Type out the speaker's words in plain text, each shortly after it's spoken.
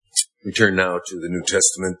We turn now to the New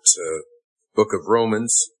Testament book of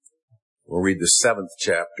Romans. We'll read the 7th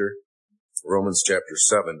chapter, Romans chapter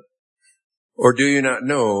 7. Or do you not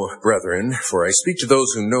know, brethren, for I speak to those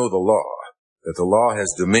who know the law, that the law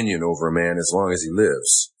has dominion over a man as long as he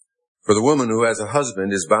lives. For the woman who has a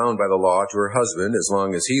husband is bound by the law to her husband as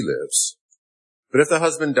long as he lives. But if the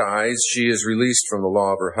husband dies, she is released from the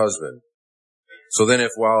law of her husband. So then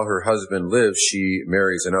if while her husband lives she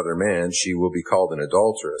marries another man, she will be called an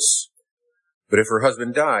adulteress. But if her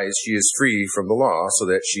husband dies, she is free from the law, so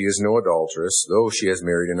that she is no adulteress, though she has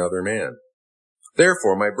married another man.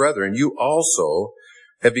 Therefore, my brethren, you also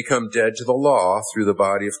have become dead to the law through the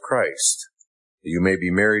body of Christ, that you may be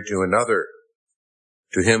married to another,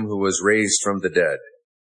 to him who was raised from the dead,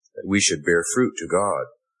 that we should bear fruit to God.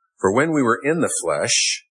 For when we were in the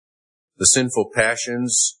flesh, the sinful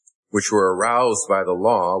passions which were aroused by the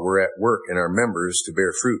law were at work in our members to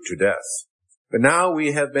bear fruit to death. But now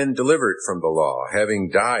we have been delivered from the law, having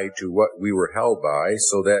died to what we were held by,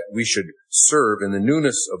 so that we should serve in the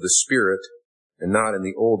newness of the Spirit and not in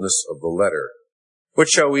the oldness of the letter. What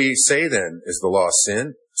shall we say then? Is the law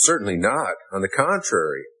sin? Certainly not. On the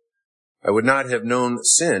contrary, I would not have known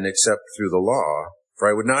sin except through the law, for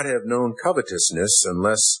I would not have known covetousness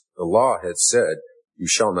unless the law had said, you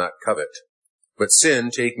shall not covet. But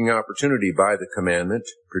sin, taking opportunity by the commandment,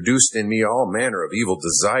 produced in me all manner of evil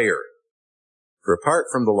desire. For apart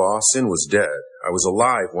from the law, sin was dead. I was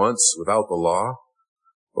alive once without the law.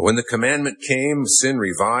 But when the commandment came, sin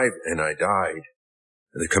revived, and I died.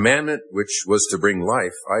 And the commandment which was to bring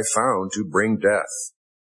life, I found to bring death.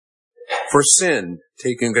 For sin,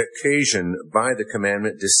 taking occasion by the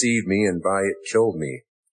commandment, deceived me, and by it killed me.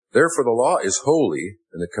 Therefore the law is holy,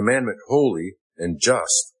 and the commandment holy, and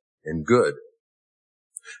just, and good.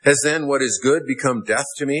 Has then what is good become death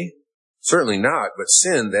to me? Certainly not, but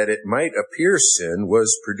sin, that it might appear sin,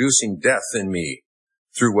 was producing death in me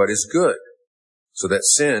through what is good, so that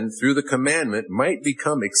sin, through the commandment, might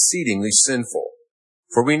become exceedingly sinful.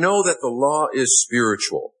 For we know that the law is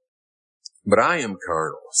spiritual, but I am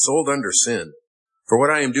carnal, sold under sin. For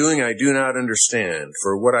what I am doing I do not understand.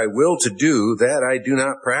 For what I will to do, that I do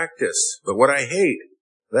not practice. But what I hate,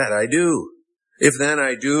 that I do. If then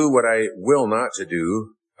I do what I will not to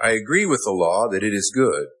do, I agree with the law that it is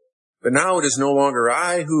good. But now it is no longer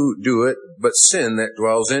I who do it, but sin that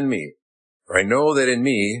dwells in me. For I know that in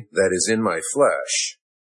me, that is in my flesh,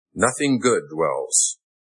 nothing good dwells.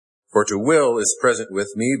 For to will is present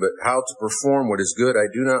with me, but how to perform what is good I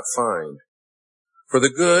do not find. For the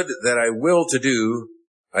good that I will to do,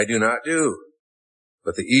 I do not do.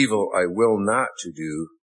 But the evil I will not to do,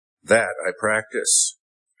 that I practice.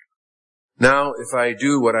 Now, if I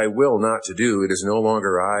do what I will not to do, it is no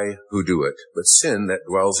longer I who do it, but sin that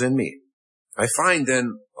dwells in me. I find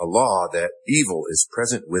then a law that evil is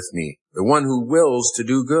present with me, the one who wills to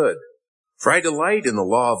do good. For I delight in the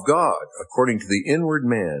law of God, according to the inward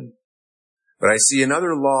man. But I see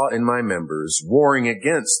another law in my members, warring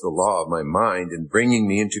against the law of my mind and bringing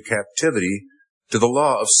me into captivity to the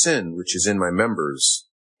law of sin which is in my members.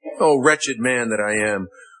 O wretched man that I am,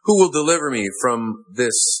 who will deliver me from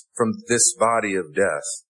this body of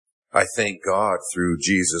death? I thank God through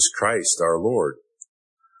Jesus Christ our Lord.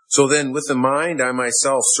 So then with the mind I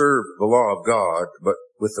myself serve the law of God, but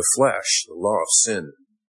with the flesh the law of sin.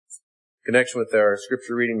 In connection with our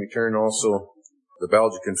scripture reading, we turn also the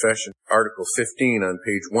Belgic Confession, Article 15 on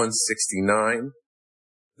page 169,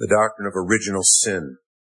 the doctrine of original sin.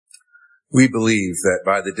 We believe that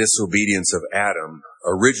by the disobedience of Adam,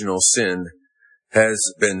 original sin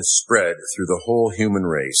has been spread through the whole human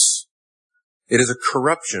race. It is a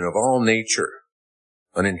corruption of all nature,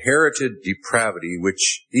 an inherited depravity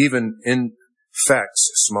which even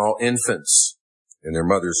infects small infants in their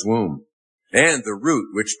mother's womb, and the root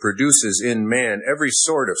which produces in man every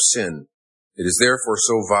sort of sin. It is therefore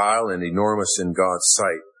so vile and enormous in God's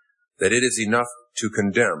sight that it is enough to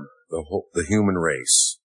condemn the human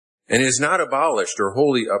race, and is not abolished or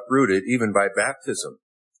wholly uprooted even by baptism,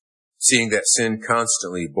 seeing that sin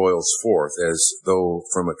constantly boils forth as though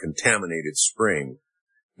from a contaminated spring.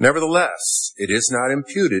 Nevertheless, it is not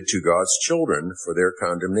imputed to God's children for their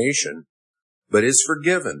condemnation, but is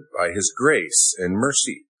forgiven by his grace and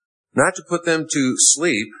mercy, not to put them to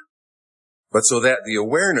sleep, but so that the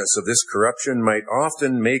awareness of this corruption might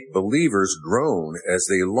often make believers groan as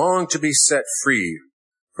they long to be set free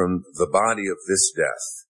from the body of this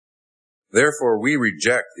death. Therefore, we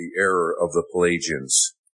reject the error of the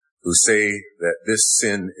Pelagians, who say that this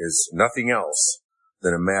sin is nothing else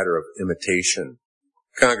than a matter of imitation.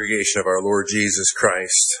 Congregation of our Lord Jesus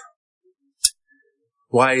Christ,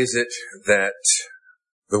 why is it that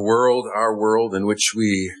The world, our world in which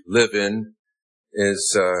we live in,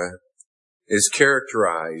 is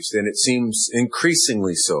characterized, and it seems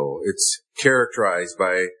increasingly so. It's characterized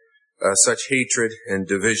by such hatred and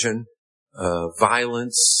division,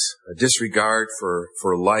 violence, a disregard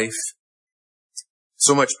for life,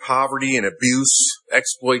 so much poverty and abuse,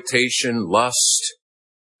 exploitation, lust,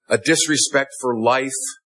 a disrespect for life,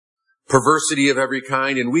 perversity of every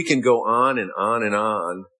kind, and we can go on and on and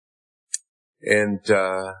on. And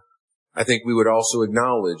I think we would also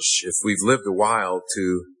acknowledge, if we've lived a while,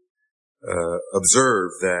 to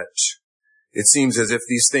observe that it seems as if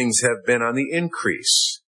these things have been on the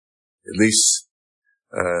increase, at least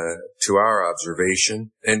to our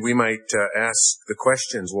observation. And we might ask the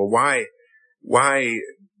questions, well, why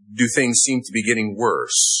do things seem to be getting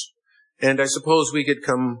worse? And I suppose we could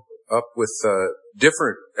come up with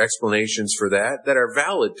different explanations for that are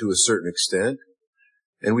valid to a certain extent.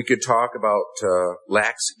 And we could talk about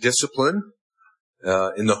lax discipline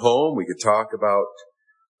in the home. We could talk about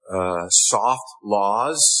soft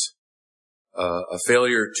laws, a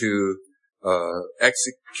failure to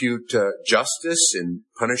execute justice in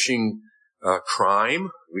punishing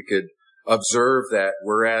crime. We could observe that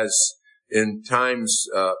whereas in times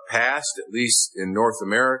past, at least in North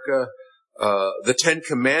America, the Ten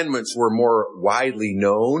Commandments were more widely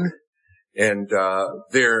known, and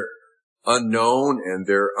they're unknown and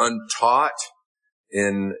they're untaught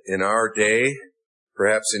in our day,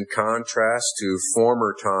 perhaps in contrast to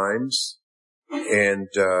former times. And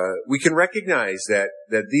we can recognize that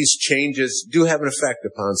these changes do have an effect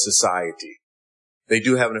upon society. They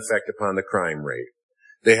do have an effect upon the crime rate.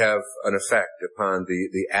 They have an effect upon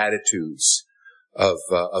the attitudes of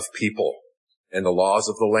people and the laws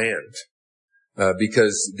of the land.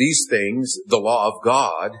 Because these things, the law of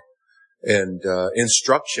God and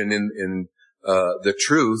instruction in the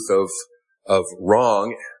truth of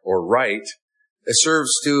wrong or right, it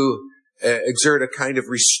serves to exert a kind of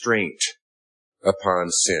restraint upon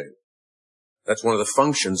sin. That's one of the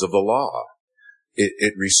functions of the law.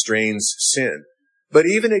 It restrains sin. But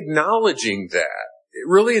even acknowledging that, it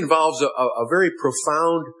really involves a very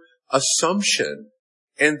profound assumption.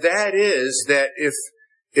 And that is that if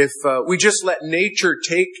we just let nature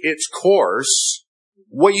take its course,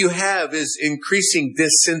 what you have is increasing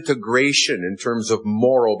disintegration in terms of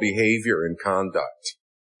moral behavior and conduct.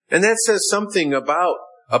 And that says something about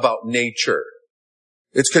nature.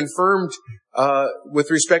 It's confirmed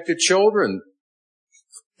with respect to children.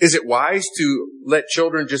 Is it wise to let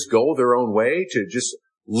children just go their own way, to just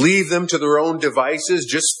leave them to their own devices,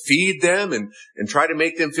 just feed them and try to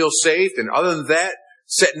make them feel safe? And other than that,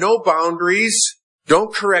 set no boundaries,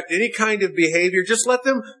 don't correct any kind of behavior, just let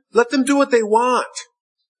them do what they want.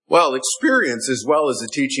 Well, experience as well as the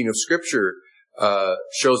teaching of Scripture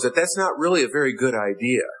shows that that's not really a very good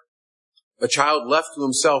idea. A child left to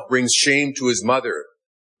himself brings shame to his mother,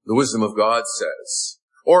 the wisdom of God says.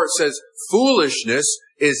 Or it says, foolishness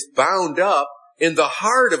is bound up in the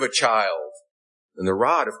heart of a child, and the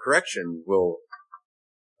rod of correction will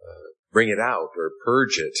bring it out or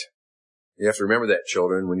purge it. You have to remember that,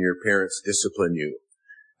 children, when your parents discipline you.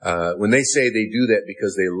 When they say they do that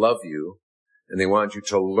because they love you and they want you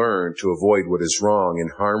to learn to avoid what is wrong and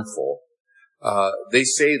harmful, they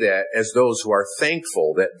say that as those who are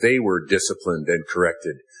thankful that they were disciplined and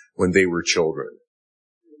corrected when they were children.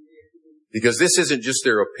 Because this isn't just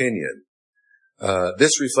their opinion.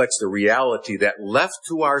 This reflects the reality that left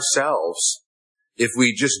to ourselves, if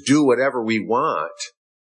we just do whatever we want,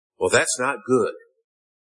 well, that's not good.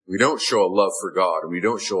 We don't show a love for God, and we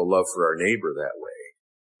don't show a love for our neighbor that way.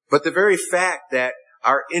 But the very fact that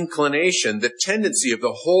our inclination, the tendency of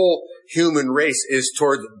the whole human race is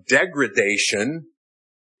toward degradation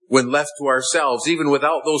when left to ourselves, even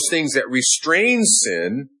without those things that restrain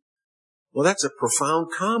sin, well, that's a profound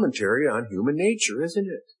commentary on human nature, isn't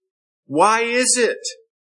it? Why is it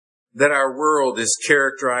that our world is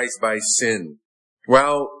characterized by sin?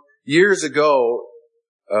 Well, years ago,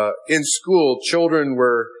 in school, children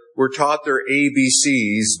were taught their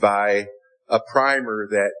ABCs by a primer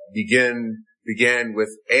that began with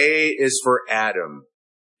A is for Adam.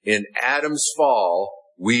 In Adam's fall,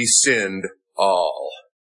 we sinned all.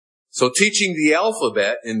 So teaching the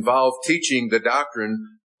alphabet involved teaching the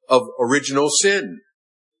doctrine of original sin.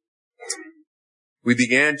 We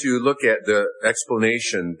began to look at the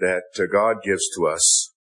explanation that God gives to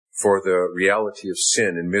us for the reality of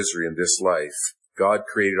sin and misery in this life. God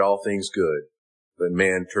created all things good, but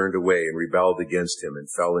man turned away and rebelled against him and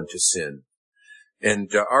fell into sin.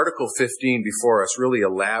 And Article 15 before us really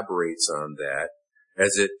elaborates on that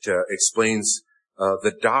as it explains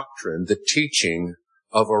the doctrine, the teaching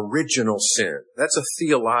of original sin. That's a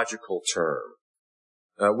theological term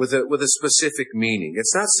with a specific meaning.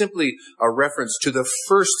 It's not simply a reference to the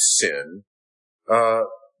first sin,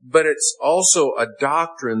 but it's also a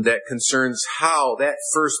doctrine that concerns how that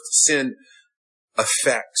first sin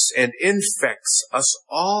affects and infects us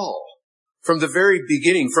all from the very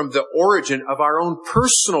beginning, from the origin of our own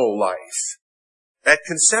personal life at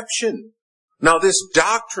conception. Now, this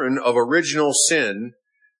doctrine of original sin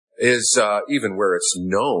is, even where it's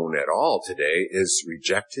known at all today, is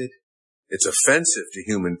rejected. It's offensive to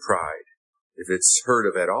human pride if it's heard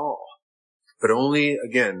of at all. But only,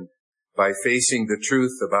 again, by facing the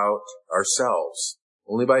truth about ourselves.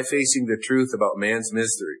 Only by facing the truth about man's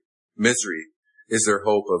misery is there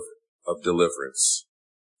hope of deliverance.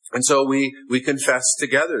 And so we confess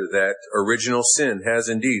together that original sin has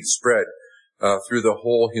indeed spread through the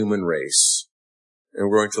whole human race. And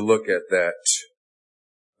we're going to look at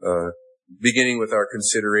that, beginning with our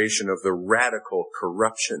consideration of the radical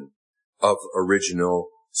corruption of original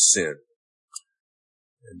sin.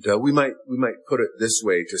 And we might put it this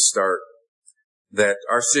way to start, that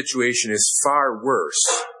our situation is far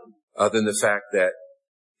worse than the fact that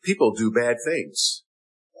people do bad things.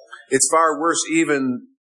 It's far worse even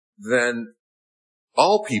than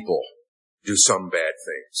all people do some bad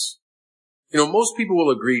things. Most people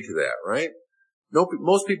will agree to that, right?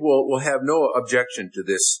 Most people will have no objection to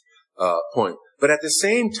this point. But at the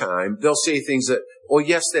same time, they'll say things that, oh,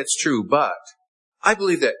 yes, that's true, but I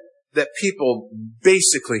believe that people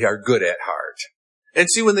basically are good at heart. And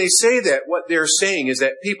see, when they say that, what they're saying is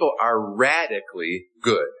that people are radically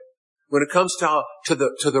good. When it comes to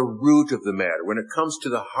the root of the matter, when it comes to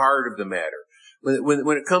the heart of the matter,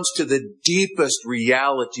 when it comes to the deepest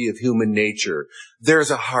reality of human nature, there's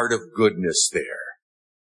a heart of goodness there.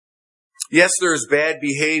 Yes, there's bad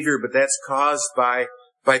behavior, but that's caused by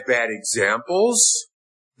bad examples.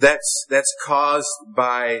 That's caused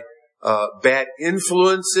by bad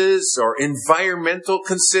influences or environmental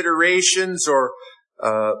considerations, or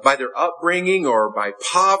by their upbringing, or by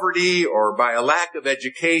poverty, or by a lack of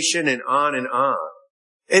education, and on and on.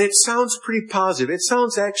 And it sounds pretty positive. It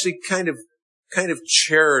sounds actually kind of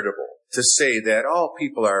charitable to say that all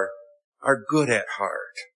people are good at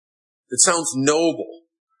heart. It sounds noble.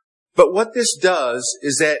 But what this does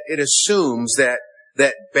is that it assumes that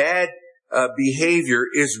bad behavior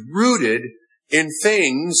is rooted in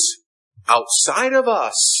things outside of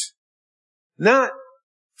us, not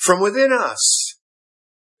from within us.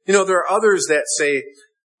 There are others that say,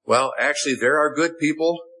 well, actually, there are good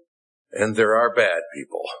people and there are bad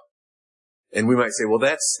people. And we might say, well,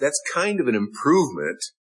 that's kind of an improvement.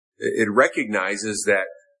 It recognizes that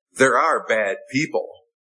there are bad people.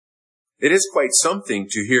 It is quite something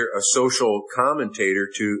to hear a social commentator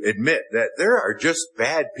to admit that there are just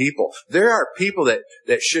bad people. There are people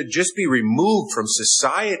that should just be removed from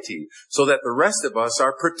society so that the rest of us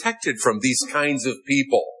are protected from these kinds of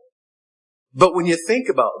people. But when you think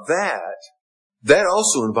about that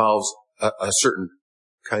also involves a certain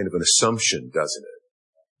kind of an assumption, doesn't it?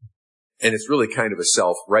 And it's really kind of a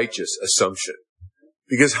self-righteous assumption.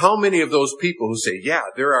 Because how many of those people who say, yeah,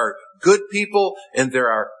 there are good people and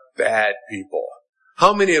there are bad people,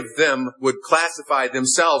 how many of them would classify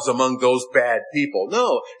themselves among those bad people?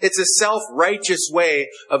 No, it's a self-righteous way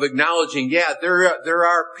of acknowledging, yeah, there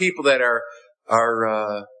are people that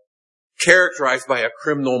are characterized by a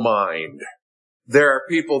criminal mind. There are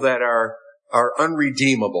people that are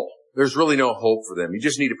unredeemable. There's really no hope for them. You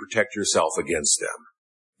just need to protect yourself against them.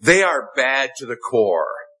 They are bad to the core.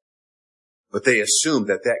 But they assume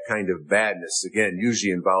that kind of badness, again,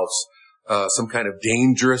 usually involves some kind of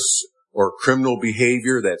dangerous or criminal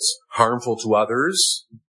behavior that's harmful to others.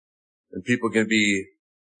 And people can be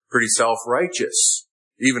pretty self-righteous,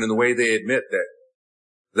 even in the way they admit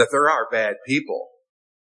that there are bad people.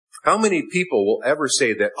 How many people will ever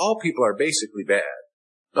say that all people are basically bad?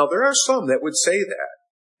 Now, there are some that would say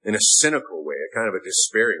that in a cynical way, a kind of a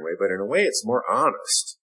despairing way, but in a way it's more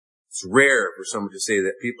honest. It's rare for someone to say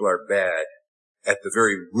that people are bad at the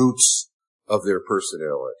very roots of their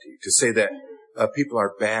personality, to say that people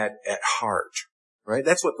are bad at heart, right?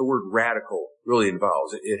 That's what the word radical really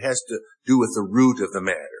involves. It has to do with the root of the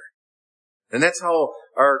matter. And that's how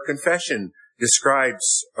our confession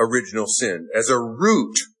describes original sin, as a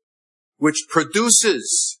root which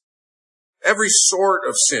produces every sort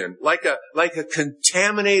of sin, like a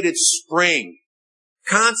contaminated spring,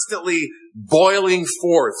 constantly boiling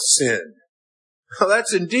forth sin. Well,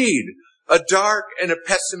 that's indeed a dark and a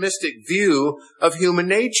pessimistic view of human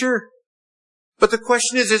nature. But the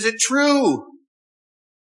question is it true?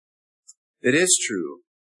 It is true.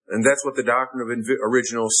 And that's what the doctrine of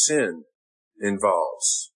original sin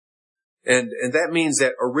involves. And that means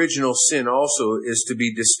that original sin also is to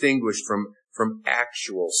be distinguished from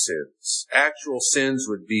actual sins. Actual sins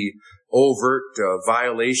would be overt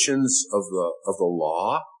violations of the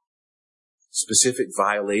law, specific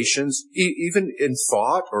violations, even in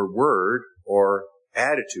thought or word or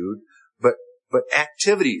attitude, but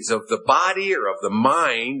activities of the body or of the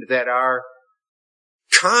mind that are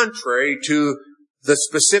contrary to the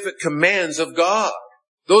specific commands of God.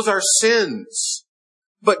 Those are sins.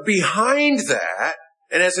 But behind that,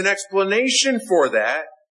 and as an explanation for that,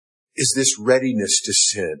 is this readiness to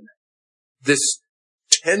sin, this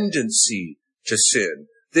tendency to sin,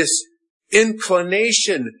 this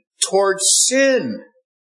inclination towards sin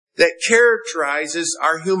that characterizes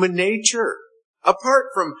our human nature, apart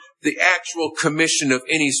from the actual commission of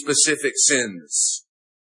any specific sins.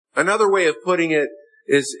 Another way of putting it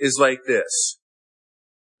is like this.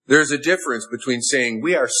 There's a difference between saying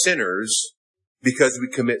we are sinners because we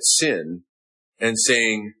commit sin and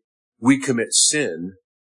saying we commit sin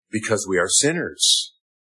because we are sinners.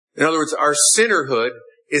 In other words, our sinnerhood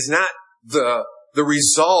is not the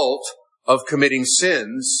result of committing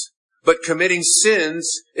sins, but committing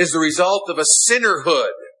sins is the result of a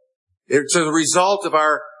sinnerhood. It's the result of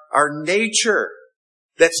our nature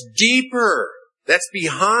that's deeper, that's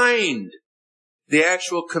behind the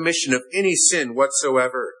actual commission of any sin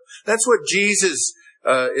whatsoever. That's what Jesus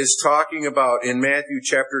is talking about in Matthew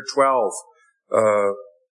chapter 12,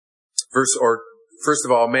 first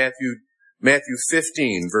of all, Matthew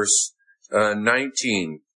 15, verse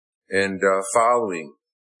 19 and following.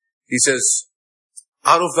 He says,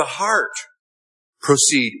 out of the heart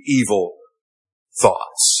proceed evil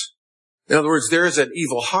thoughts. In other words, there is an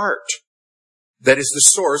evil heart that is the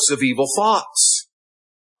source of evil thoughts.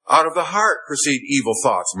 Out of the heart proceed evil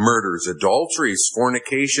thoughts, murders, adulteries,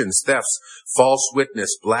 fornications, thefts, false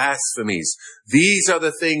witness, blasphemies. These are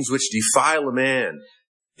the things which defile a man.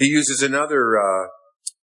 He uses another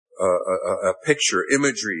a picture,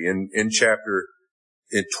 imagery in chapter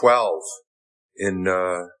 12, in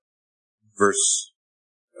verse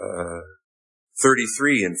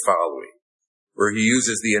 33 and following, where he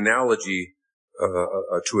uses the analogy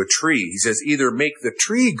to a tree. He says, either make the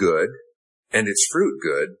tree good and its fruit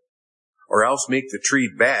good, or else make the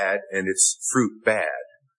tree bad and its fruit bad.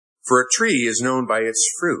 For a tree is known by its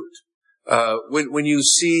fruit. When you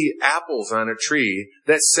see apples on a tree,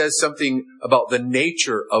 that says something about the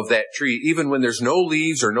nature of that tree, even when there's no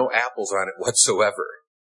leaves or no apples on it whatsoever.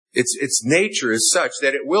 Its nature is such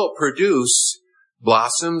that it will produce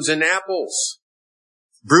blossoms and apples.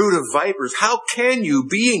 Brood of vipers, how can you,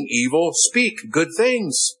 being evil, speak good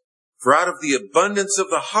things? For out of the abundance of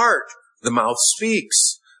the heart, the mouth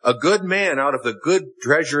speaks. A good man out of the good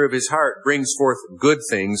treasure of his heart brings forth good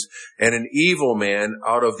things, and an evil man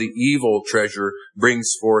out of the evil treasure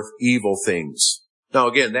brings forth evil things. Now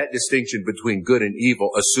again, that distinction between good and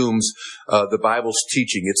evil assumes the Bible's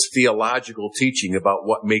teaching, its theological teaching about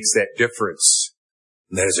what makes that difference.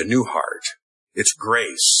 And that is a new heart. It's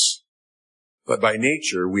grace. But by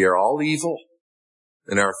nature, we are all evil.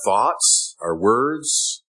 And our thoughts, our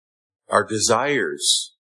words, our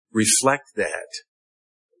desires reflect that.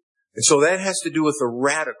 And so that has to do with the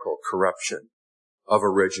radical corruption of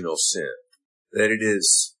original sin, that it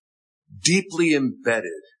is deeply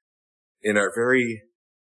embedded in our very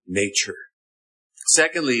nature.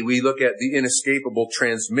 Secondly, we look at the inescapable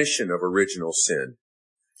transmission of original sin.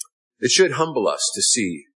 It should humble us to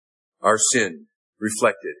see our sin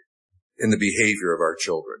reflected in the behavior of our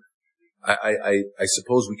children. I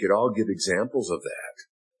suppose we could all give examples of that.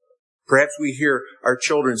 Perhaps we hear our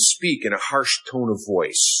children speak in a harsh tone of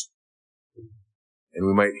voice, and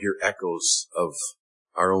we might hear echoes of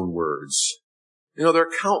our own words. You know, there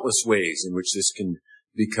are countless ways in which this can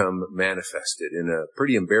become manifested in a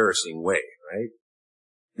pretty embarrassing way, right?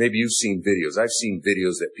 Maybe you've seen videos. I've seen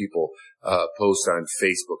videos that people post on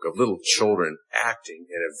Facebook of little children acting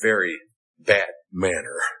in a very bad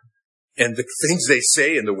manner. And the things they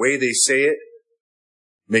say and the way they say it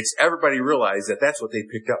makes everybody realize that that's what they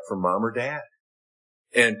picked up from mom or dad.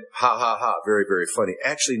 And ha ha ha, very, very funny.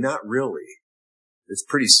 Actually, not really. It's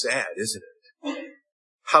pretty sad, isn't it?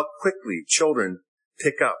 How quickly children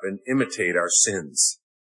pick up and imitate our sins.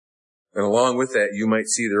 And along with that, you might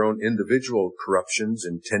see their own individual corruptions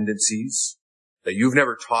and tendencies that you've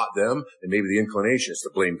never taught them, and maybe the inclination is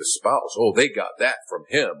to blame the spouse. Oh, they got that from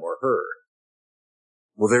him or her.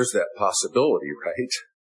 Well, there's that possibility, right?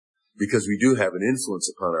 Because we do have an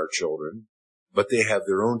influence upon our children, but they have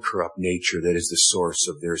their own corrupt nature that is the source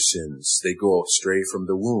of their sins. They go astray from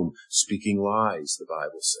the womb, speaking lies, the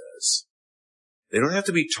Bible says. They don't have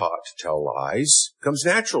to be taught to tell lies. It comes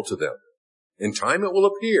natural to them. In time it will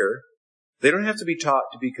appear. They don't have to be taught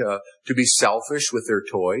to be selfish with their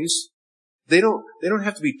toys. They don't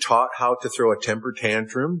have to be taught how to throw a temper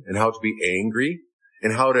tantrum and how to be angry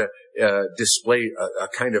and how to display a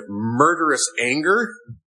kind of murderous anger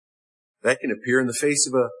that can appear in the face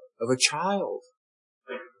of a child.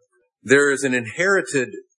 There is an inherited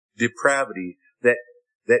depravity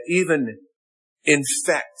that even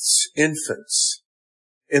infects infants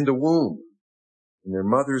in the womb, in their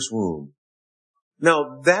mother's womb.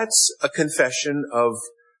 Now, that's a confession of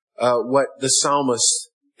what the psalmist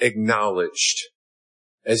acknowledged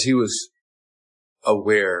as he was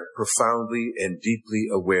aware, profoundly and deeply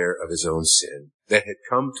aware of his own sin that had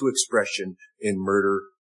come to expression in murder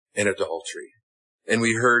and adultery. And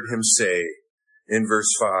we heard him say in verse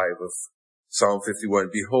 5 of Psalm 51,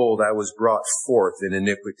 "Behold, I was brought forth in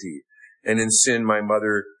iniquity, and in sin my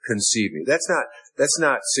mother conceived me." That's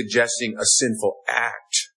not suggesting a sinful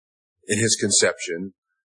act in his conception,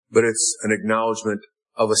 but it's an acknowledgement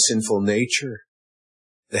of a sinful nature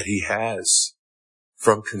that he has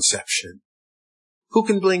from conception. Who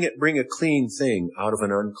can bring a clean thing out of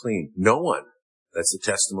an unclean? No one. That's the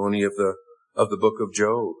testimony of the book of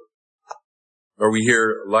Job. Or we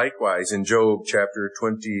hear likewise in Job chapter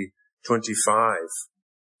 25,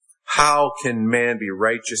 "How can man be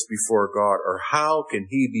righteous before God? Or how can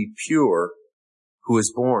he be pure who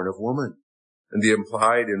is born of woman?" And the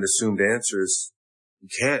implied and assumed answer is, you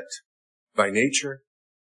can't, by nature.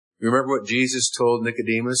 Remember what Jesus told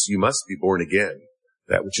Nicodemus? You must be born again.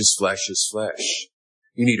 That which is flesh is flesh.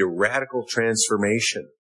 You need a radical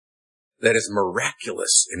transformation that is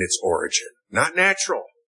miraculous in its origin, not natural.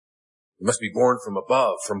 You must be born from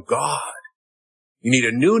above, from God. You need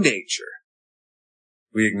a new nature.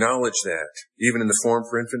 We acknowledge that. Even in the form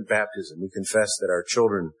for infant baptism, we confess that our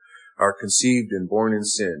children are conceived and born in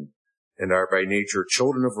sin and are by nature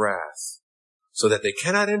children of wrath, so that they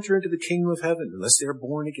cannot enter into the kingdom of heaven unless they are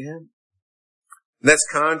born again. And that's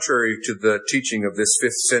contrary to the teaching of this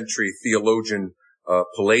 5th century theologian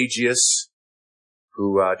Pelagius,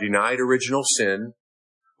 who denied original sin,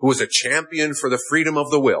 who was a champion for the freedom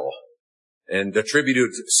of the will, and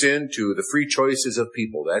attributed sin to the free choices of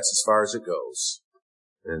people. That's as far as it goes.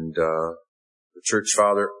 And the church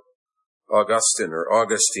father Augustine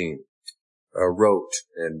wrote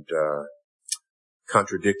and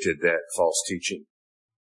contradicted that false teaching.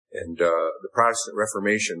 And the Protestant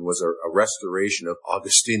Reformation was a restoration of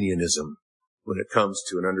Augustinianism when it comes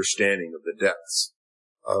to an understanding of the depths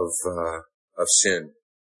of sin.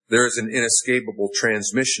 There is an inescapable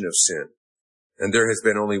transmission of sin, and there has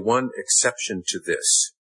been only one exception to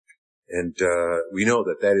this. And we know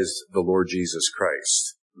that is the Lord Jesus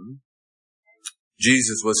Christ.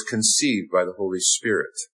 Jesus was conceived by the Holy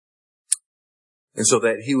Spirit. And so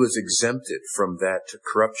that he was exempted from that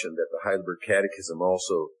corruption that the Heidelberg Catechism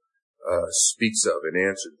also speaks of and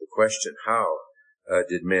answered the question, how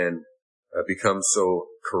did man become so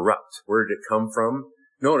corrupt? Where did it come from?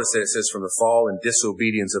 Notice that it says from the fall and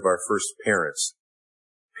disobedience of our first parents,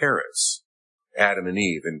 Adam and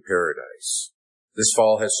Eve in paradise. This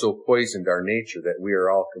fall has so poisoned our nature that we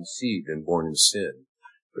are all conceived and born in sin.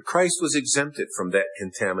 But Christ was exempted from that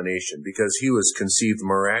contamination because he was conceived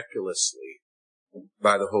miraculously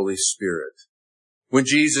by the Holy Spirit. When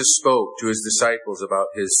Jesus spoke to his disciples about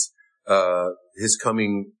his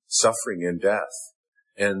coming suffering and death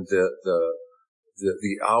and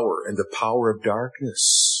the hour and the power of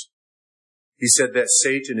darkness, he said that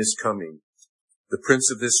Satan is coming, the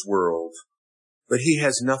prince of this world, but he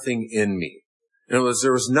has nothing in me. In other words,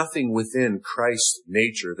 there was nothing within Christ's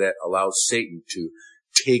nature that allowed Satan to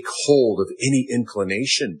take hold of any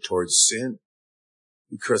inclination towards sin,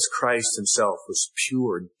 because Christ himself was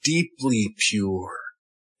pure, deeply pure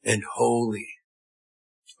and holy.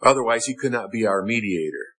 Otherwise, he could not be our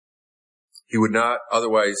mediator. He not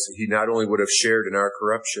only would have shared in our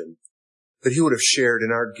corruption, but he would have shared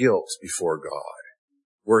in our guilt before God,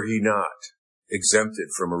 were he not exempted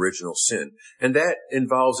from original sin. And that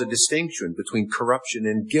involves a distinction between corruption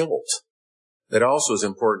and guilt. That also is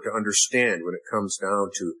important to understand when it comes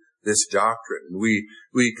down to this doctrine.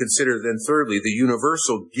 We consider then thirdly the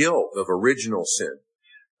universal guilt of original sin.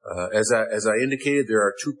 As I indicated, there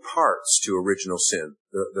are two parts to original sin.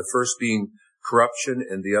 The first being corruption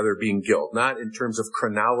and the other being guilt. Not in terms of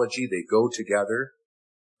chronology, they go together,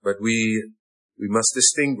 but we must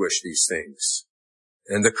distinguish these things.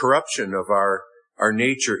 And the corruption of our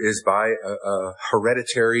nature is by a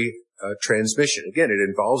hereditary transmission. Again, it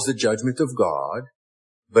involves the judgment of God,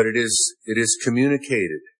 but it is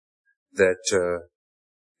communicated that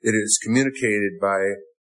it is communicated by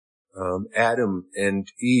Adam and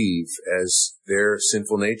Eve as their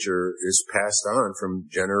sinful nature is passed on from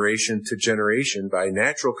generation to generation by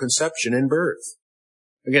natural conception and birth.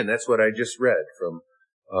 Again, that's what I just read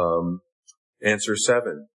from answer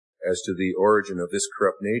 7 as to the origin of this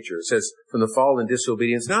corrupt nature. It says, from the fall and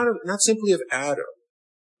disobedience, not simply of Adam,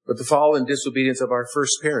 but the fall and disobedience of our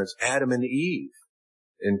first parents, Adam and Eve,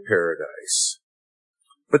 in paradise.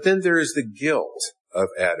 But then there is the guilt of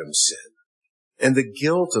Adam's sin. And the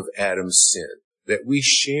guilt of Adam's sin that we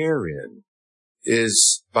share in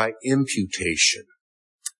is by imputation.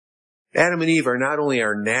 Adam and Eve are not only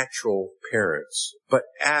our natural parents, but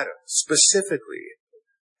Adam, specifically,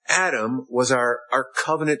 Adam was our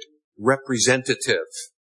covenant representative.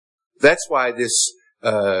 That's why this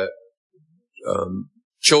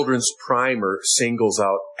children's primer singles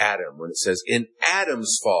out Adam when it says, in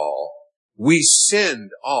Adam's fall, we sinned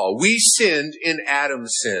all. We sinned in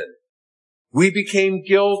Adam's sin. We became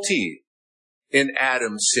guilty in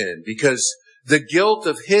Adam's sin because the guilt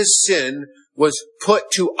of his sin was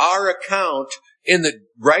put to our account in the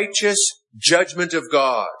righteous judgment of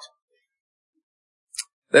God.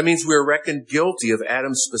 That means we are reckoned guilty of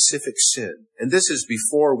Adam's specific sin. And this is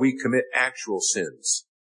before we commit actual sins.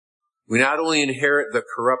 We not only inherit the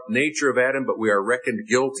corrupt nature of Adam, but we are reckoned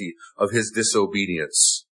guilty of his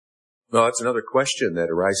disobedience. Well, that's another question that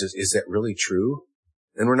arises. Is that really true?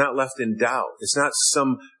 And we're not left in doubt. It's not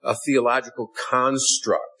some theological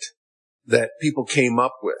construct that people came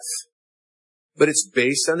up with. But it's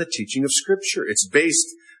based on the teaching of Scripture. It's based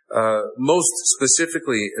most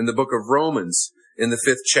specifically in the book of Romans, in the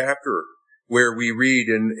 5th chapter, where we read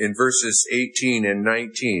in verses 18 and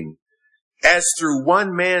 19, as through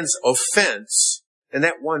one man's offense, and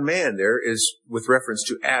that one man there is with reference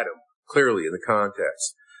to Adam, clearly in the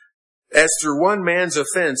context. As through one man's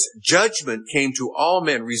offense, judgment came to all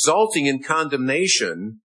men, resulting in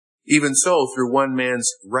condemnation, even so through one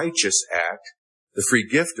man's righteous act, the free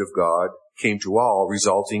gift of God came to all,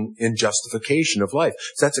 resulting in justification of life.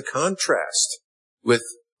 So that's a contrast with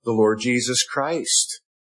the Lord Jesus Christ,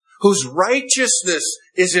 whose righteousness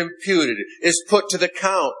is imputed, is put to the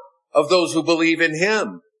count of those who believe in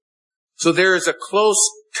him. So there is a close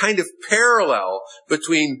kind of parallel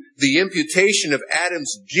between the imputation of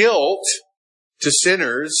Adam's guilt to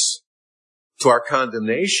sinners, to our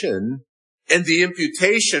condemnation, and the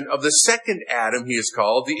imputation of the second Adam, he is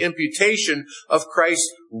called, the imputation of Christ's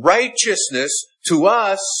righteousness to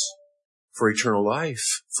us for eternal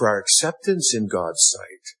life, for our acceptance in God's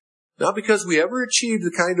sight. Not because we ever achieved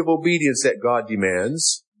the kind of obedience that God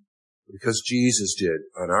demands, because Jesus did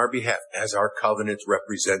on our behalf as our covenant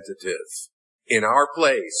representative in our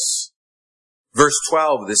place. Verse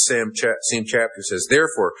 12 of this same chapter says,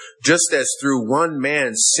 therefore, just as through one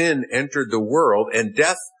man sin entered the world, and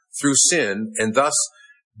death through sin, and thus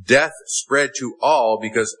death spread to all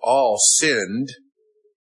because all sinned.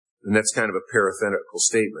 And that's kind of a parenthetical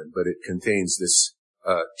statement, but it contains this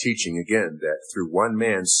teaching again that through one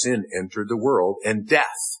man sin entered the world, and death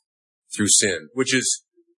through sin, which is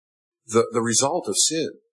the result of sin.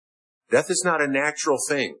 Death is not a natural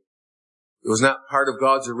thing. It was not part of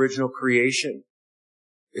God's original creation.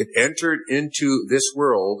 It entered into this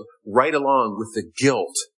world right along with the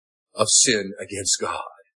guilt of sin against God.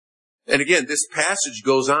 And again, this passage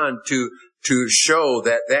goes on to show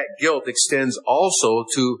that guilt extends also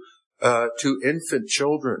to infant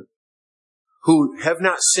children who have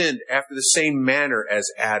not sinned after the same manner as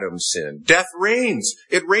Adam sinned. Death reigns.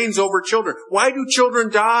 It reigns over children. Why do children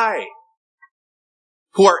die?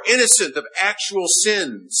 Who are innocent of actual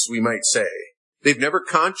sins, we might say. They've never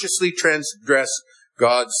consciously transgressed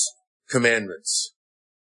God's commandments.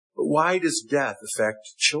 But why does death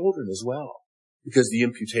affect children as well? Because the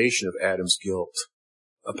imputation of Adam's guilt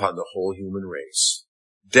upon the whole human race.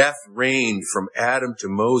 Death reigned from Adam to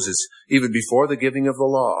Moses, even before the giving of the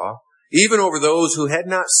law, even over those who had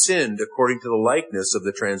not sinned according to the likeness of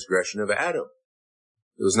the transgression of Adam.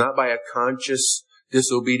 It was not by a conscious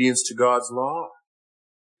disobedience to God's law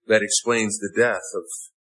that explains the death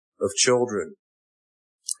of children.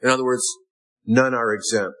 In other words, none are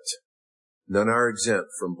exempt. None are exempt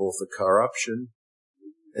from both the corruption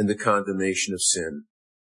and the condemnation of sin,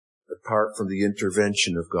 apart from the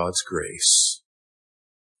intervention of God's grace.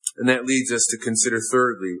 And that leads us to consider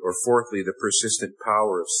thirdly or fourthly the persistent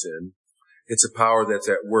power of sin. It's a power that's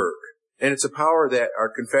at work. And it's a power that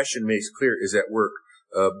our confession makes clear is at work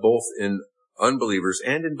both in unbelievers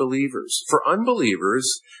and in believers. For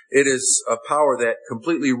unbelievers, it is a power that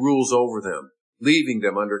completely rules over them, leaving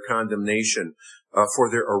them under condemnation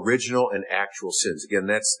for their original and actual sins. Again,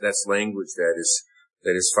 that's language that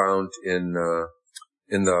is found in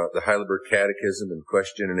in the Heidelberg Catechism in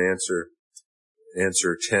question and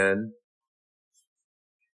answer 10,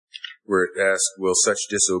 where it asks, will such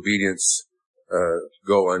disobedience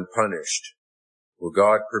go unpunished? Will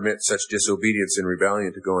God permit such disobedience and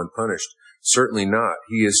rebellion to go unpunished? Certainly not.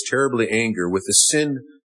 He is terribly angry with the sin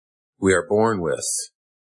we are born with,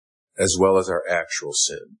 as well as our actual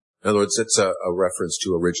sin. In other words, it's a reference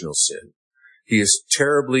to original sin. He is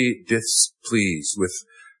terribly displeased with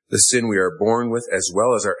the sin we are born with, as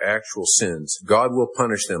well as our actual sins. God will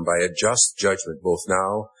punish them by a just judgment, both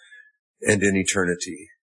now and in eternity.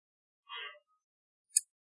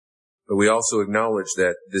 But we also acknowledge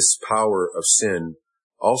that this power of sin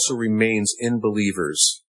also remains in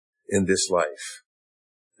believers in this life.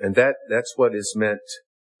 And that's what is meant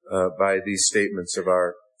by these statements of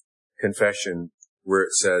our confession, where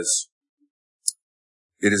it says,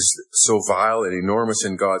 it is so vile and enormous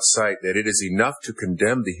in God's sight that it is enough to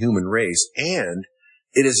condemn the human race, and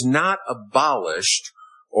it is not abolished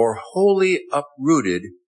or wholly uprooted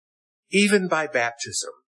even by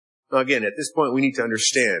baptism. Now again, at this point we need to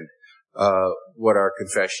understand what our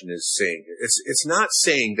confession is saying. It's not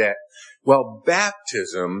saying that, well,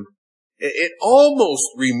 baptism, it almost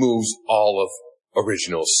removes all of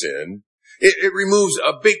original sin. It removes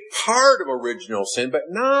a big part of original sin, but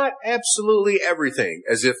not absolutely everything,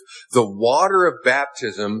 as if the water of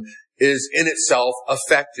baptism is in itself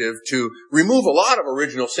effective to remove a lot of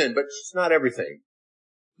original sin, but it's not everything.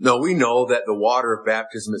 No, we know that the water of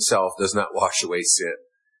baptism itself does not wash away sin.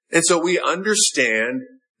 And so we understand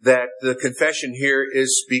that the confession here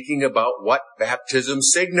is speaking about what baptism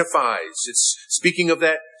signifies. It's speaking of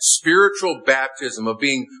that spiritual baptism of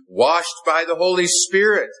being washed by the Holy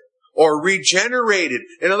Spirit or regenerated.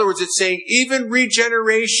 In other words, it's saying even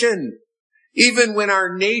regeneration, even when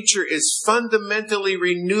our nature is fundamentally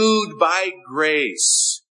renewed by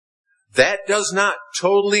grace, that does not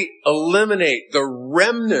totally eliminate the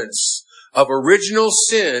remnants of original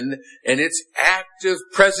sin and its active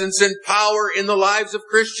presence and power in the lives of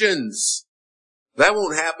Christians. That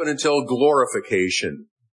won't happen until glorification.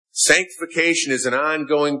 Sanctification is an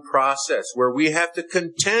ongoing process where we have to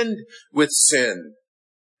contend with sin,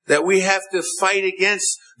 that we have to fight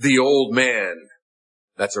against the old man.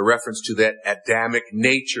 That's a reference to that Adamic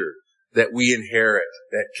nature that we inherit,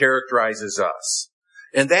 that characterizes us.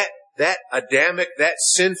 And that Adamic, that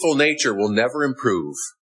sinful nature will never improve.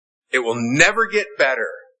 It will never get better.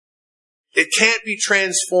 It can't be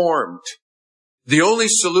transformed. The only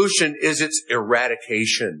solution is its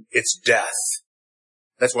eradication, its death.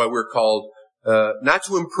 That's why we're called not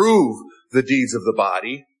to improve the deeds of the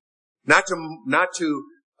body, not to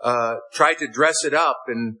try to dress it up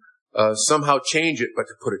and somehow change it, but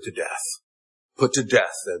to put it to death. Put to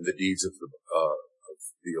death then the deeds of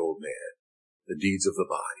the old man, the deeds of the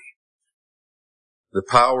body. The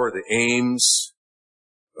power, the aims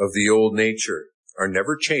of the old nature are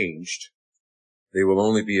never changed. They will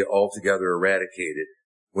only be altogether eradicated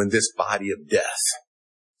when this body of death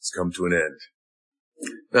has come to an end.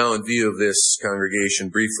 Now, in view of this, congregation,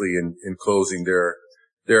 briefly in closing, there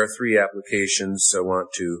are three applications I want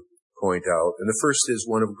to point out. And the first is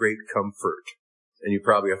one of great comfort. And you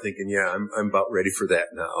probably are thinking, yeah, I'm about ready for that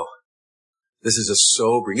now. This is a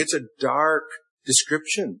sobering, it's a dark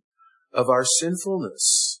description of our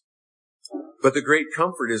sinfulness. But the great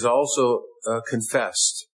comfort is also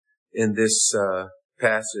confessed in this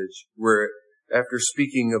passage, where after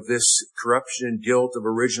speaking of this corruption and guilt of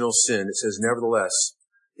original sin, it says, nevertheless,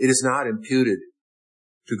 it is not imputed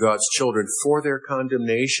to God's children for their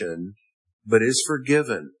condemnation, but is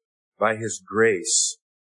forgiven by His grace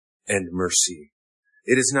and mercy.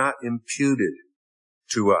 It is not imputed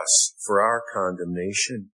to us for our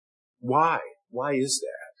condemnation. Why? Why is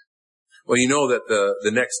that? Well, you know that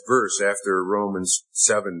the next verse after Romans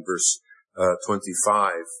 7, verse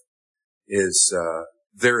 25 is,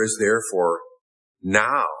 there is therefore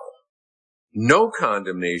now no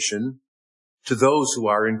condemnation to those who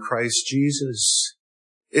are in Christ Jesus.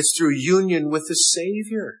 It's through union with the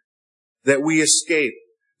Savior that we escape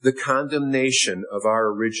the condemnation of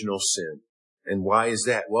our original sin. And why is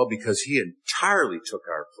that? Well, because He entirely took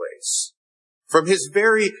our place from His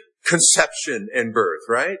very conception and birth,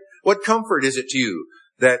 right? What comfort is it to you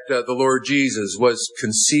that the Lord Jesus was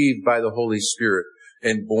conceived by the Holy Spirit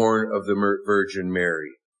and born of the Virgin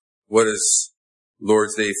Mary? What does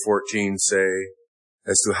Lord's Day 14 say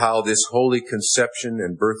as to how this holy conception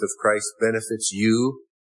and birth of Christ benefits you?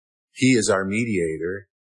 He is our mediator.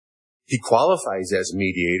 He qualifies as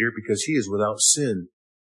mediator because He is without sin.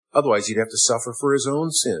 Otherwise, He'd have to suffer for His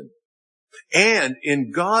own sin. And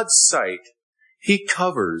in God's sight, He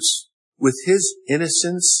covers with His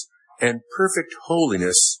innocence and perfect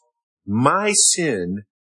holiness my sin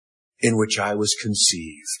in which I was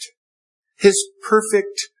conceived. His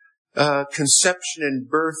perfect conception and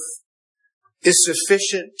birth is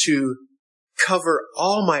sufficient to cover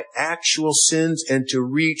all my actual sins and to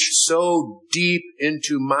reach so deep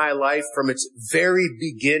into my life from its very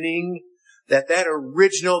beginning that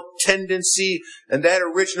original tendency and that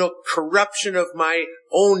original corruption of my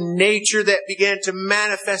own nature that began to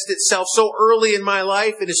manifest itself so early in my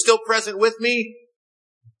life and is still present with me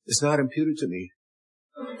is not imputed to me,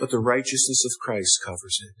 but the righteousness of Christ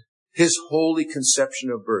covers it. His holy conception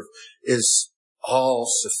of birth is all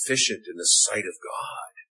sufficient in the sight of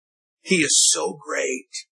God. He is so great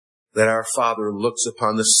that our Father looks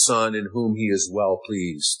upon the Son in whom He is well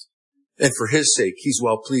pleased. And for His sake, He's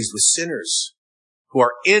well pleased with sinners who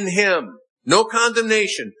are in Him. No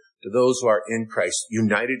condemnation to those who are in Christ,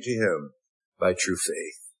 united to Him by true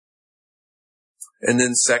faith. And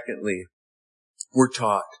then secondly, we're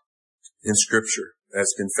taught in Scripture,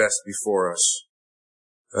 as confessed before us,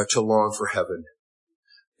 to long for heaven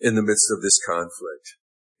in the midst of this conflict,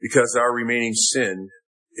 because our remaining sin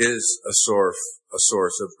is a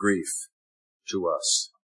source of grief to us,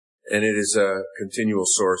 and it is a continual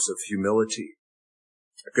source of humility.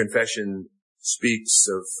 A confession speaks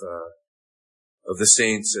of the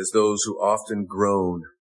saints as those who often groan.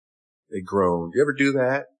 They groan. Do you ever do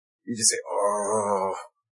that? You just say, "Oh."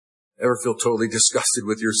 Ever feel totally disgusted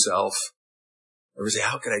with yourself? Ever say,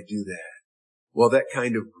 "How could I do that?" Well, that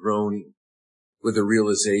kind of groaning with the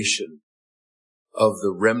realization of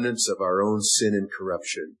the remnants of our own sin and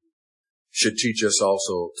corruption should teach us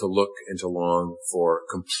also to look and to long for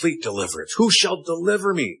complete deliverance. Who shall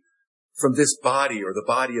deliver me from this body or the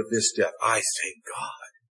body of this death? I thank God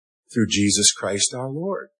through Jesus Christ our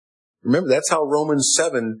Lord. Remember, that's how Romans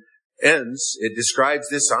 7 ends. It describes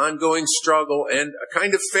this ongoing struggle and a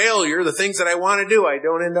kind of failure. The things that I want to do, I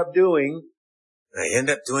don't end up doing. I end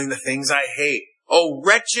up doing the things I hate. Oh,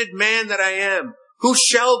 wretched man that I am, who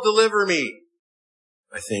shall deliver me?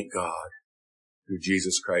 I thank God through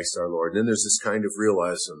Jesus Christ our Lord. And then there's this kind of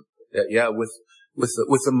realism that,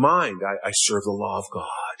 with the mind, I serve the law of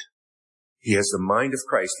God. He has the mind of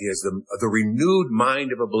Christ. He has the renewed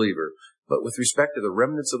mind of a believer. But with respect to the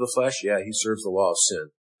remnants of the flesh, he serves the law of sin.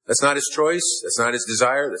 That's not his choice. That's not his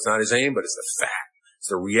desire. That's not his aim, but it's the fact. It's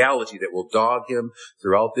the reality that will dog him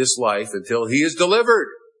throughout this life until he is delivered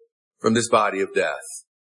from this body of death.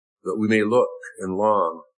 But we may look and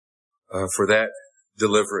long for that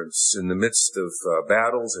deliverance in the midst of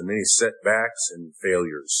battles and many setbacks and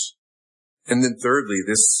failures. And then thirdly,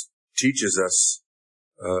 this teaches us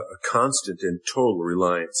a constant and total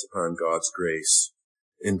reliance upon God's grace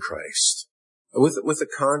in Christ, with a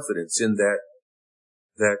confidence in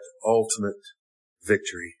that ultimate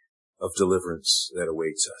victory of deliverance that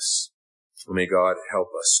awaits us. May God help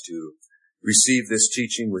us to receive this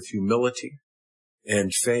teaching with humility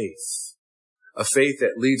and faith, a faith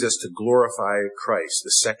that leads us to glorify Christ,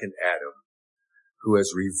 the second Adam, who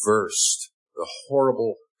has reversed the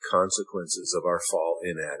horrible consequences of our fall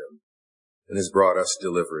in Adam and has brought us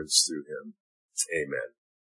deliverance through him. Amen.